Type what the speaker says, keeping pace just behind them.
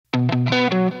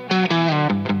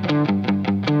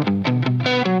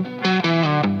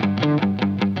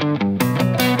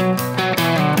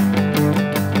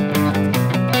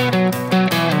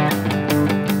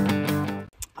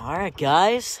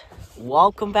Guys,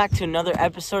 welcome back to another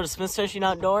episode of Smith Fishing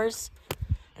Outdoors.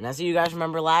 And as you guys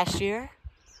remember last year,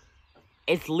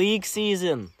 it's league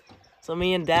season. So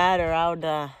me and Dad are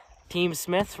out, Team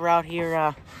Smith, we're out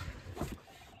here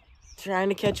trying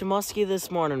to catch a muskie this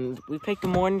morning. We picked a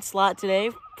morning slot today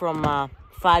from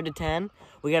 5 to 10.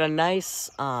 We got a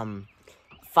nice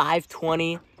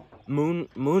 5:20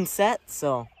 moon set,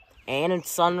 and it's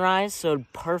sunrise, so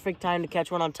perfect time to catch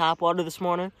one on top water this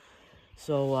morning.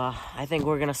 So I think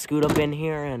we're gonna scoot up in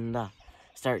here and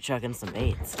start chucking some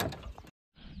baits.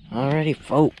 Alrighty,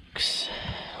 folks,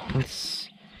 let's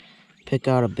pick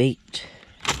out a bait.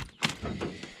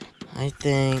 I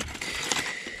think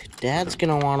Dad's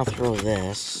gonna want to throw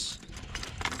this,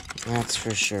 that's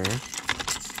for sure.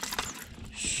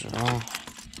 So I'll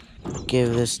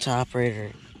give this top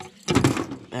rater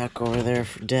back over there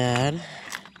for Dad.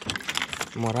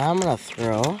 And what I'm gonna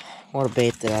throw, what a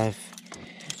bait that I've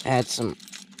had some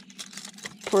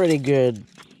pretty good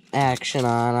action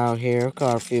on out here.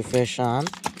 Caught a few fish on.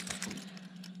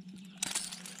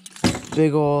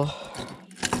 Big ol'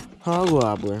 hog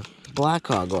wobbler, black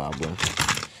hog wobbler.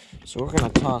 So we're gonna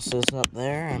toss this up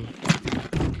there and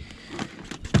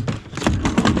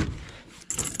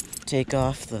take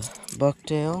off the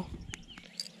bucktail.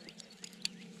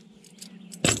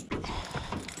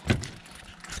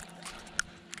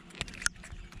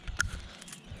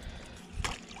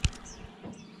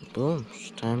 Boom,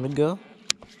 it's time to go.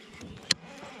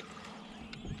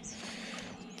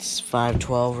 It's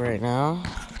 5:12 right now.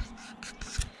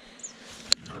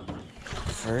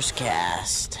 First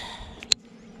cast.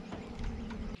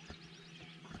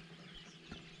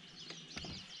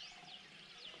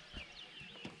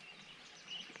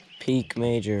 Peak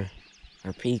major,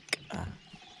 or peak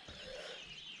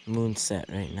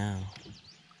moonset right now.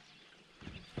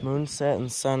 Moonset and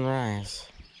sunrise.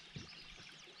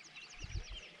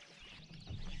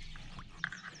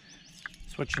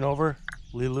 Switching over,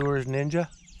 Lee Lures Ninja.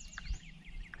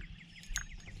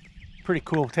 Pretty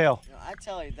cool tail. You know, I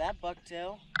tell you, that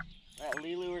bucktail, that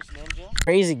Lee Lures Ninja,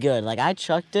 crazy good. Like, I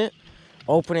chucked it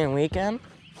opening weekend.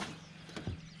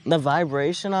 The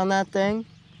vibration on that thing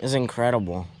is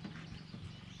incredible.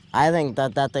 I think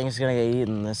that thing's gonna get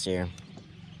eaten this year.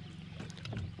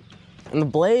 And the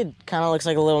blade kind of looks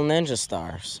like a little ninja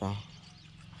star, so.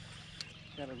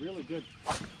 Got a really good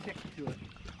kick to it.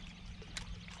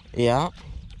 Yeah.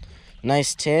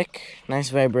 Nice tick, nice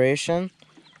vibration.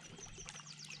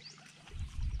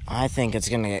 I think it's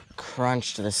gonna get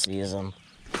crunched this season.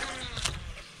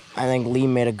 I think Lee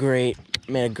made a great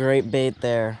bait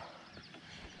there.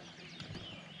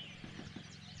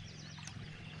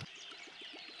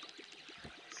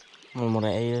 When would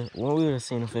I ate it? Well, we would have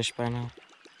seen a fish by now.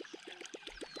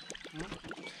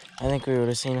 I think we would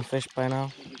have seen a fish by now.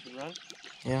 Think we can run?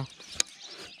 Yeah.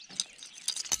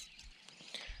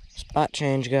 Spot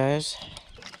change, guys.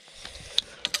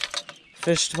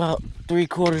 Fished about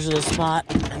 3/4 of the spot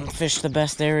and fished the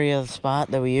best area of the spot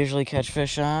that we usually catch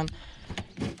fish on.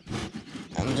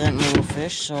 And didn't move a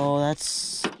fish, so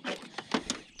it's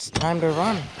time to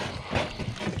run.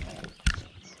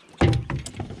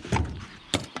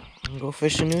 And go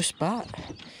fish a new spot.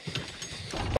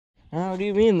 Now, what do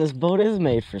you mean? This boat is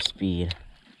made for speed.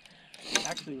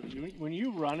 Actually, when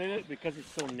you run in it, because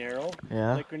it's so narrow,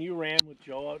 Yeah. like when you ran with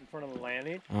Joe out in front of the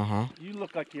landing, you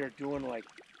look like you're doing like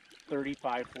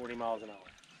 35, 40 miles an hour.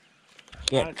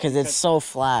 Yeah, because it's so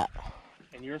flat.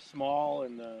 And you're small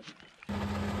and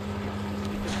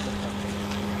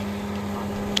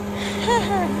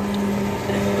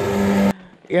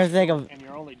You have to take a. and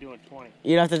you're only doing 20.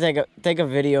 You'd have to take a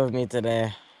video of me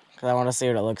today, because I want to see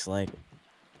what it looks like.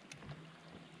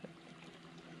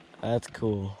 That's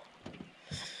cool.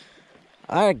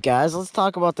 Alright guys, let's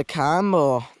talk about the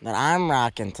combo that I'm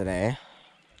rocking today.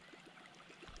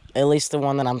 At least the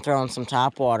one that I'm throwing some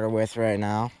top water with right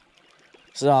now.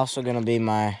 This is also going to be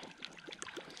my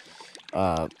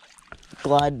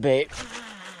glide bait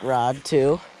rod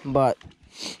too. But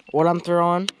what I'm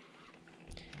throwing,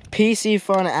 PC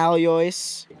Fun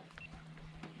Aliois.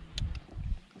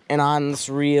 And on this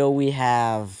reel we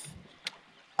have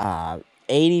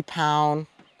 80-pound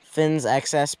Fins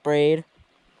XS braid.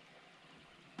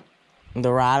 The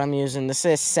rod I'm using, this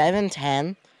is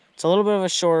 710. It's a little bit of a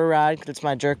shorter rod because it's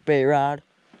my jerkbait rod.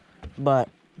 But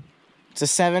it's a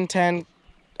 710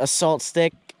 assault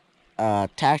stick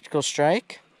tactical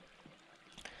strike.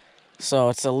 So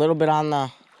it's a little bit on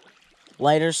the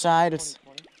lighter side. It's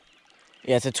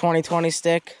a 2020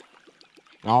 stick.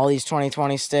 And all these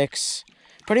 2020 sticks,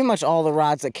 pretty much all the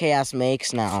rods that Chaos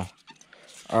makes now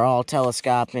are all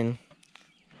telescoping.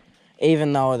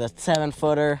 Even though the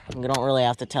 7-footer, you don't really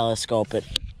have to telescope it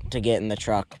to get in the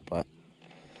truck, but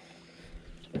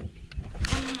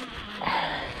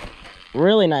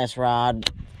really nice rod.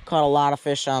 Caught a lot of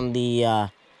fish on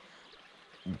the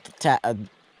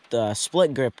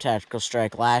split grip tactical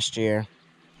strike last year.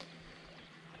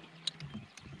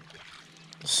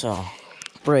 So,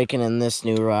 breaking in this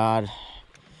new rod.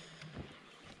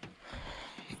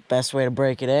 Best way to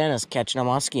break it in is catching a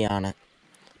muskie on it.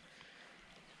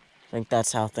 I think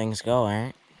that's how things go,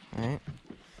 right?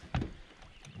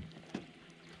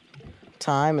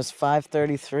 Time is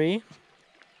 5:33.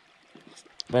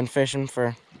 Been fishing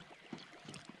for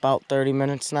about 30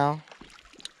 minutes now.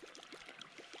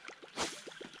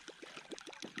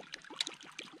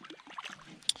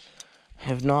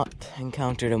 Have not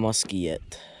encountered a muskie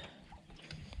yet.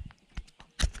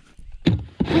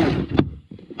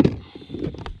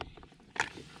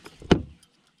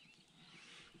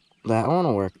 That one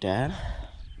will work, Dad.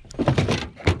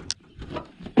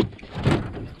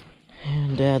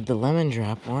 And Dad, the lemon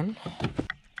drop one.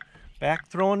 Back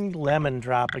throwing lemon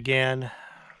drop again.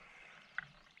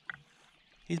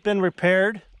 He's been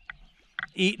repaired,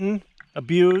 eaten,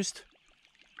 abused.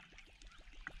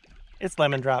 It's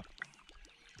lemon drop.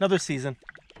 Another season.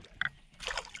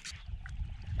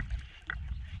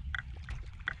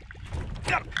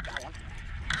 Got him.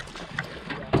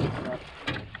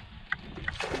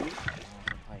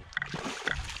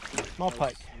 Small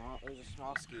pike. It was a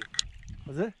small ski.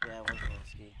 Was it? Yeah, it was a little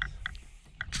ski. It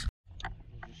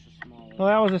was just a small one. Well,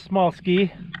 that was a small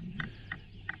ski.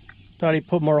 Thought he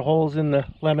put more holes in the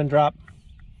lemon drop.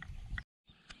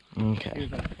 Okay. He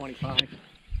was like 25.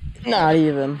 Not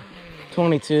even.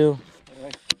 22.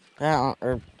 Really? Yeah,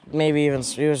 or maybe even,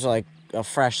 he was like a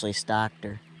freshly stocked.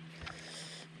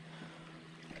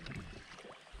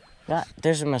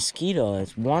 There's a mosquito.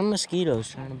 It's one mosquito's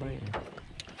trying to bite me.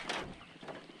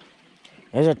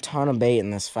 There's a ton of bait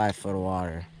in this 5 foot of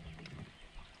water.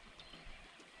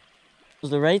 It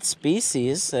was the right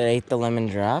species that ate the lemon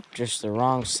drop, just the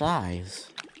wrong size.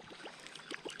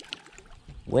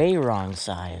 Way wrong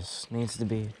size. Needs to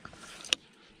be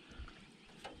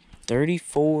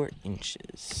 34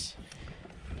 inches.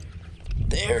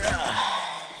 There.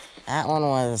 That one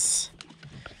was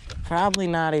probably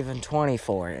not even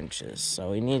 24 inches,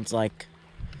 so he needs like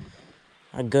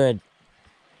a good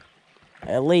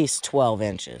at least 12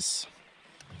 inches.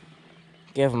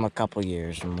 Give him a couple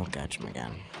years and we'll catch him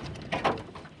again.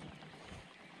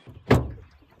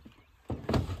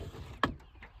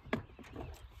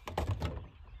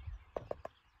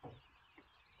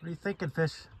 What are you thinking,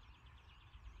 Fish?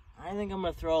 I think I'm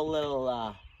gonna throw a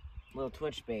little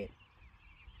twitch bait.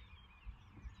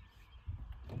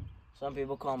 Some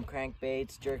people call them crank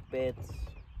baits, jerk baits.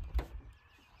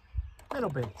 Minnow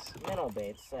baits. Minnow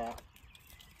baits, yeah.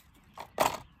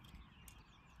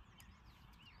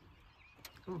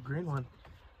 Ooh, green one.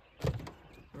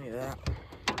 Look at that.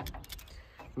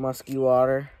 Musky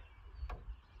water.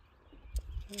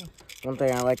 Yeah. One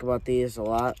thing I like about these a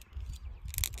lot.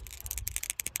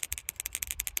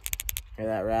 Hear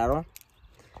that rattle?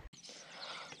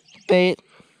 Bait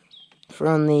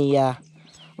from the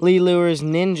Lee Lures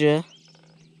Ninja.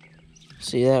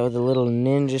 See that with a little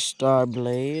ninja star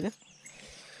blade.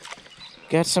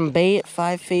 Got some bait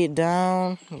 5 feet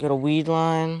down. Got a weed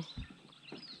line.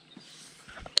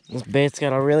 This bait's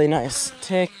got a really nice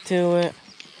tick to it.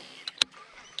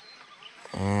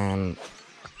 And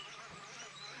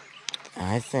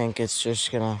I think it's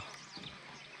just gonna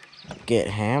get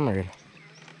hammered.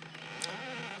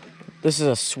 This is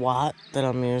a swat that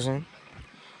I'm using.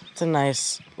 It's a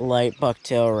nice light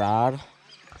bucktail rod.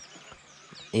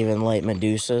 Even light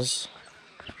Medusas.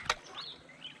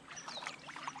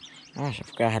 Gosh, I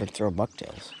forgot how to throw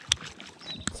bucktails.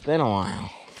 It's been a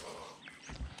while.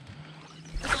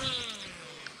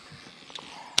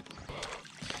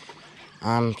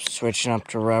 I'm switching up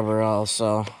to rubber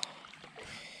also.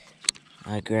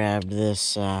 I grabbed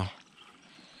this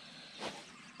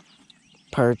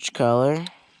perch color.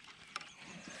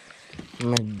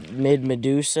 Mid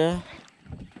Medusa.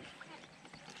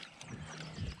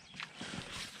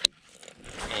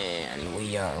 And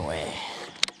we are away.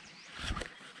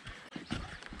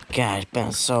 God, it's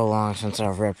been so long since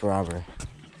I've ripped rubber.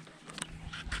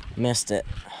 Missed it.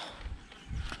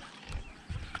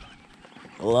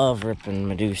 Love ripping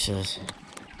Medusas.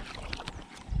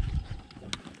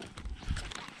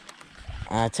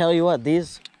 I tell you what,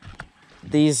 these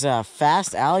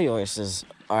fast alloys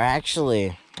are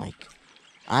actually, like,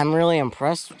 I'm really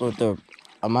impressed with the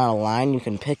amount of line you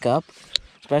can pick up,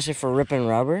 especially for ripping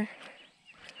rubber.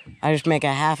 I just make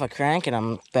a half a crank and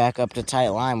I'm back up to tight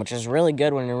line, which is really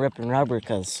good when you're ripping rubber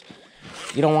because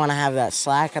you don't want to have that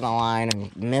slack in the line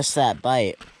and miss that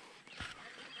bite.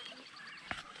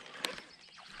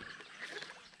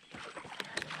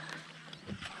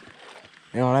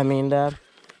 You know what I mean, Dad?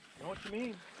 I know what you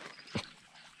mean.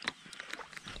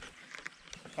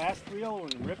 Fast reel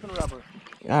and ripping rubber.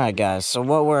 Alright guys, so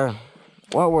what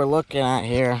we're looking at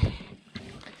here,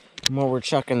 and what we're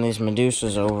chucking these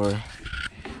Medusas over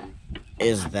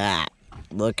is that.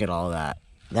 Look at all that.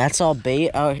 That's all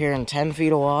bait out here in 10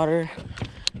 feet of water.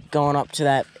 Going up to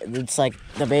that, it's like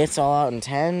the bait's all out in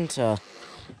 10 to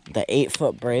the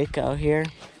 8-foot break out here.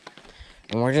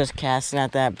 And we're just casting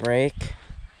at that break.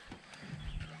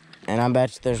 And I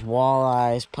bet you there's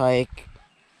walleyes, pike,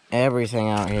 everything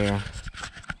out here.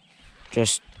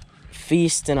 Just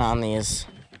feasting on these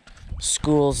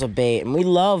schools of bait. And we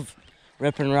love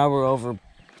ripping rubber over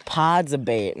pods of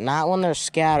bait, not when they're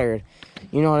scattered.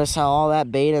 You notice how all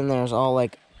that bait in there is all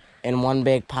like in one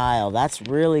big pile. That's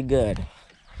really good.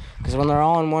 Because when they're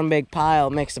all in one big pile,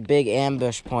 it makes a big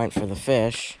ambush point for the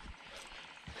fish.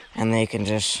 And they can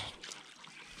just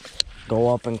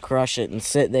go up and crush it and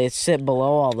they sit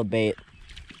below all the bait.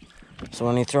 So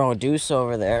when you throw a deuce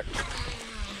over there,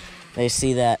 they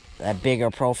see that bigger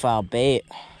profile bait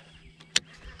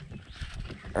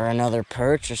or another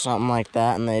perch or something like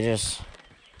that, and they just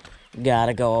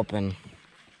gotta go up and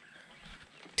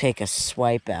take a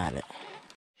swipe at it.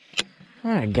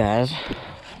 Alright guys,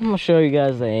 I'm gonna show you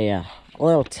guys a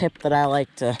little tip that I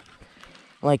like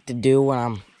to do when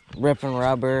I'm ripping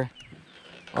rubber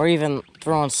or even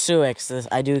throwing suics.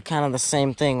 I do kind of the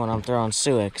same thing when I'm throwing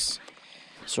suics.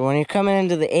 So when you're coming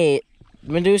into the 8,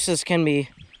 Medusas can be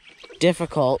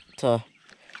difficult to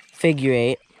figure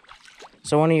 8.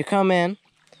 So when you coming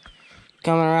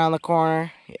around the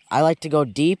corner, I like to go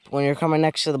deep when you're coming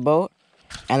next to the boat.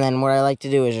 And then what I like to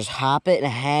do is just hop it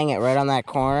and hang it right on that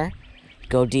corner.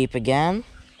 Go deep again.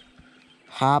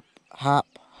 Hop, hop,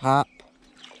 hop.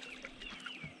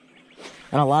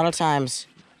 And a lot of times,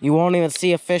 you won't even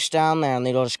see a fish down there, and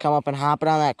they'll just come up and hop it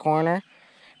on that corner,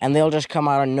 and they'll just come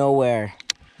out of nowhere,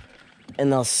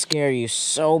 and they'll scare you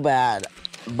so bad,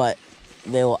 but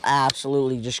they will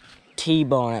absolutely just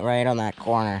T-bone it right on that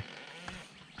corner.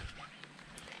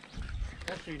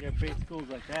 Especially when you have bait schools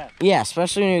like that. Yeah,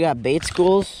 especially when you got bait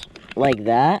schools like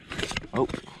that. Oh,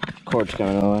 cord's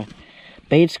coming away.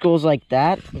 Bait schools like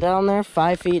that down there,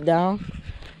 5 feet down,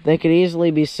 they could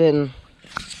easily be sitting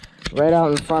right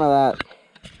out in front of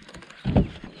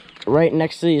that, right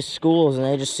next to these schools, and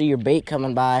they just see your bait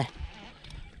coming by,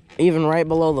 even right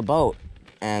below the boat,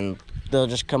 and they'll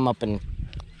just come up and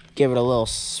give it a little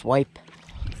swipe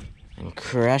and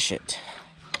crush it.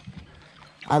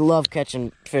 I love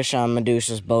catching fish on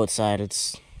Medusa's boat side.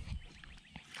 It's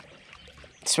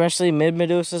especially mid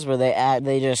Medusas where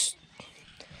they just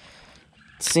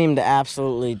seem to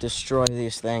absolutely destroy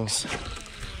these things.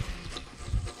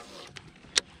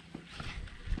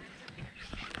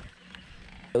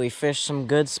 We fished some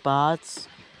good spots,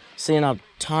 seeing a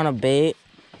ton of bait,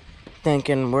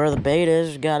 thinking where the bait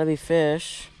is, gotta be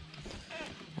fish.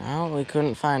 Well, we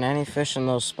couldn't find any fish in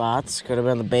those spots. Could have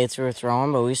been the baits we were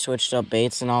throwing, but we switched up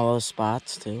baits in all those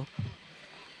spots too.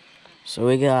 So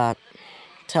we got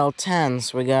till 10,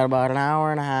 so we got about an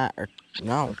hour and a half, or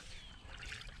no,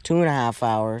 2.5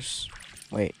 hours.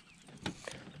 Wait,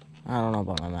 I don't know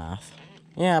about my math.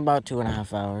 Yeah, about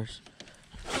 2.5 hours.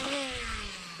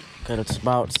 Because it's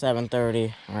about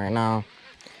 7:30 right now.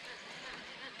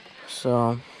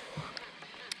 So,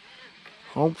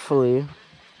 hopefully,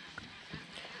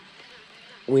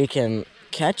 we can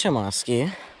catch a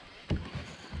muskie.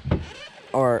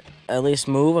 Or at least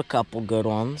move a couple good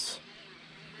ones.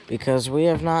 Because we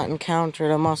have not encountered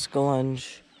a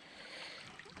muskellunge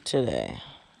today.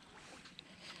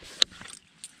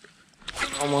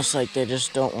 Almost like they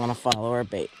just don't want to follow our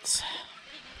baits.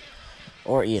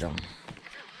 Or eat them.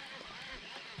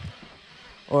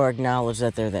 Or acknowledge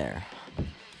that they're there.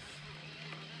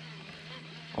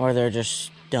 Or they're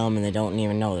just dumb and they don't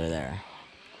even know they're there.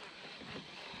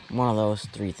 One of those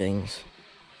 3 things.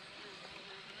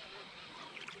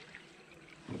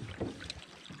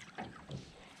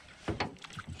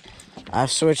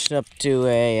 I've switched up to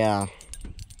a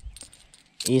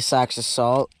Esox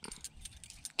Assault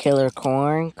Killer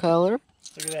Corn color.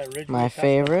 Look at that Ridgeway My custom.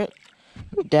 favorite.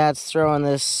 Dad's throwing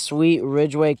this sweet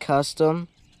Ridgeway Custom.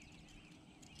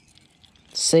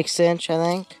 6-inch, I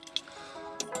think.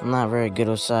 I'm not very good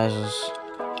with sizes.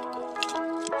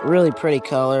 Really pretty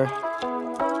color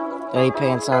that he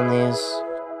paints on these.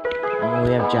 Oh,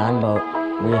 we have John Boat.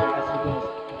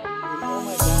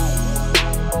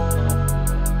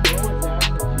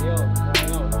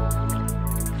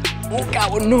 Oh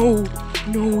God, no,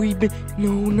 no,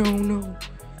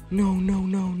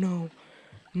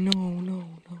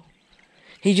 no.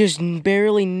 He just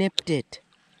barely nipped it.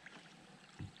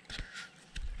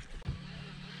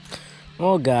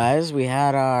 Well, guys, we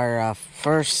had our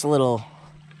first little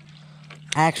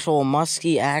actual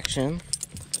muskie action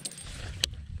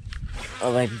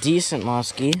of a decent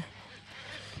muskie.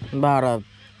 About a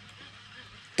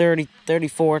 30,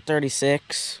 34,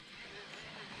 36.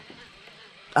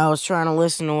 I was trying to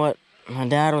listen to what my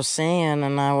dad was saying,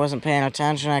 and I wasn't paying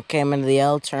attention. I came into the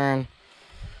L turn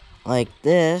like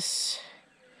this,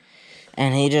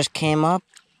 and he just came up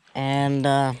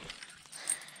and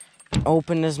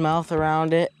opened his mouth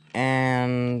around it,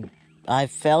 and I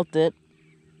felt it,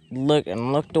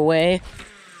 looked away,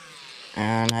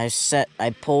 and I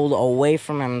pulled away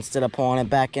from him instead of pulling it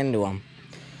back into him.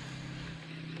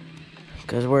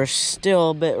 Because we're still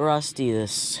a bit rusty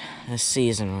this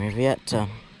season. We've yet to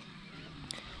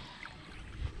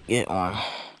get one.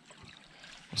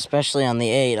 Especially on the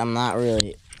 8, I'm not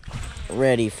really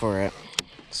ready for it.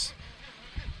 It's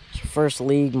first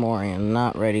league mooring. I'm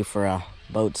not ready for a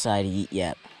boat side eat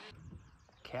yet.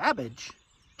 Cabbage?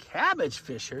 Cabbage,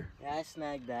 Fisher? Yeah, I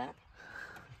snagged that.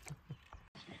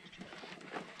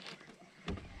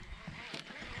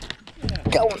 Yeah.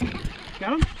 Got one.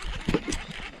 Got him?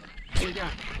 What do you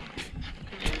got?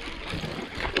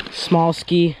 Small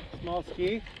ski. Small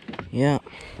ski? Yeah.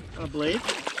 A blade?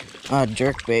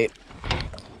 Jerk bait.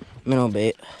 Minnow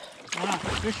bait.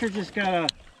 Fisher just got a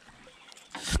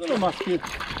little musky.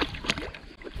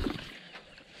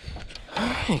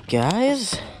 Alright,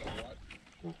 guys.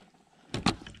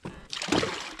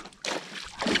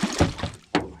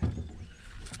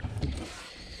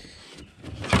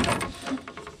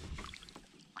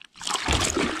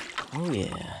 Oh, yeah.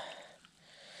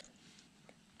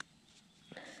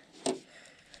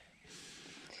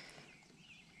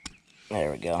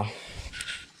 There we go.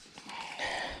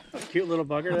 A cute little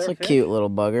bugger. That's there, a Fish. cute little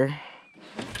bugger.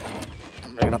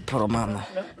 I'm gonna put him on the...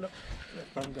 No.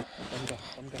 Let him go.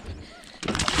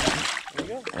 There you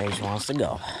go. There he just wants to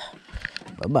go.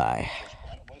 Bye-bye.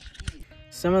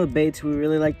 Some of the baits we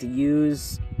really like to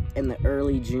use in the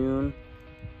early June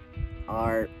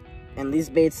are... And these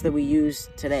baits that we use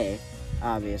today,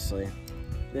 obviously.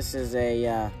 This is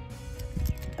a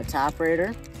top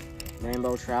raider,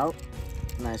 rainbow trout.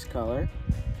 Nice color.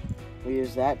 We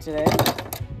use that today.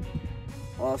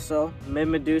 Also,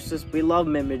 mid-medusas. We love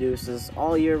mid-medusas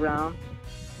all year round,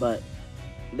 but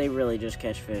they really just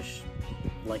catch fish,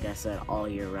 like I said, all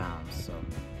year round. So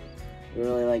we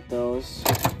really like those.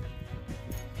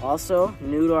 Also,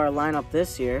 new to our lineup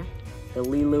this year, the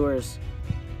Lee Lures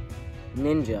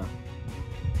Ninja.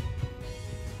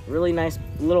 Really nice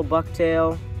little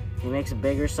bucktail. He makes a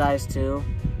bigger size too.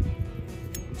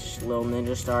 Just a little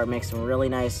Ninja Star, makes some really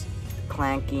nice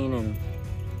clanking and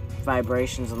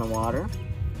vibrations in the water.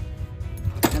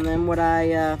 And then what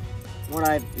I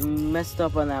messed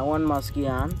up on that one muskie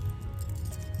on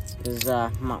is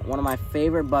one of my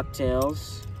favorite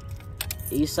bucktails,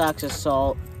 Esox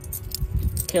Assault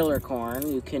Killer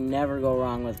Corn. You can never go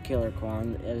wrong with Killer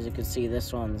Corn. As you can see,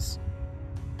 this one's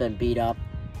been beat up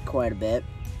quite a bit.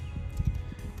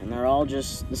 And they're all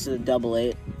just, this is a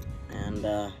 8/8, and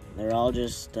they're all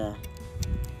just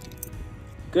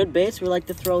good baits we like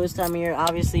to throw this time of year.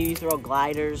 Obviously, you throw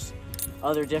gliders,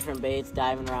 other different baits,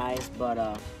 dive and rise,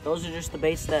 but those are just the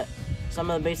baits that, some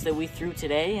of the baits that we threw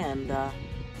today, and yeah,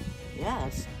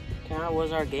 that's kind of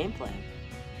was our game plan.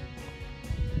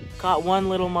 Caught one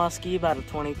little muskie, about a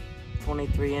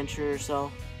 23 incher or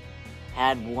so.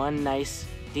 Had one nice,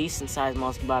 decent sized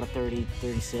muskie, about a 30,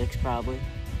 36 probably.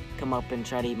 Come up and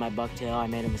try to eat my bucktail. I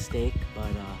made a mistake, but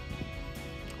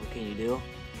what can you do?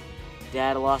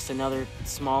 Dad lost another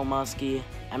small muskie.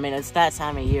 I mean, it's that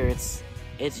time of year. It's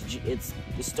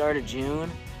the start of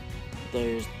June.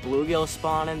 There's bluegill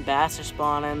spawning, bass are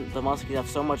spawning. The muskies have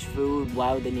so much food.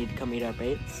 Why would they need to come eat our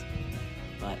baits?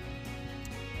 But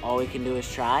all we can do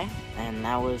is try, and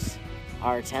that was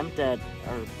our attempt at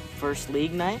our first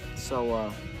league night.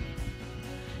 So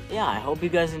yeah, I hope you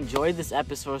guys enjoyed this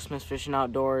episode of Smith Fishing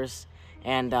Outdoors,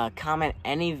 and comment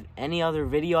any other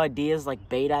video ideas, like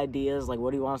bait ideas, like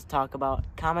what do you want us to talk about.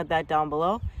 Comment that down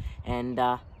below, and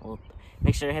we'll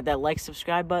make sure to hit that like,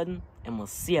 subscribe button, and we'll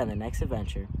see you on the next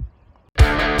adventure.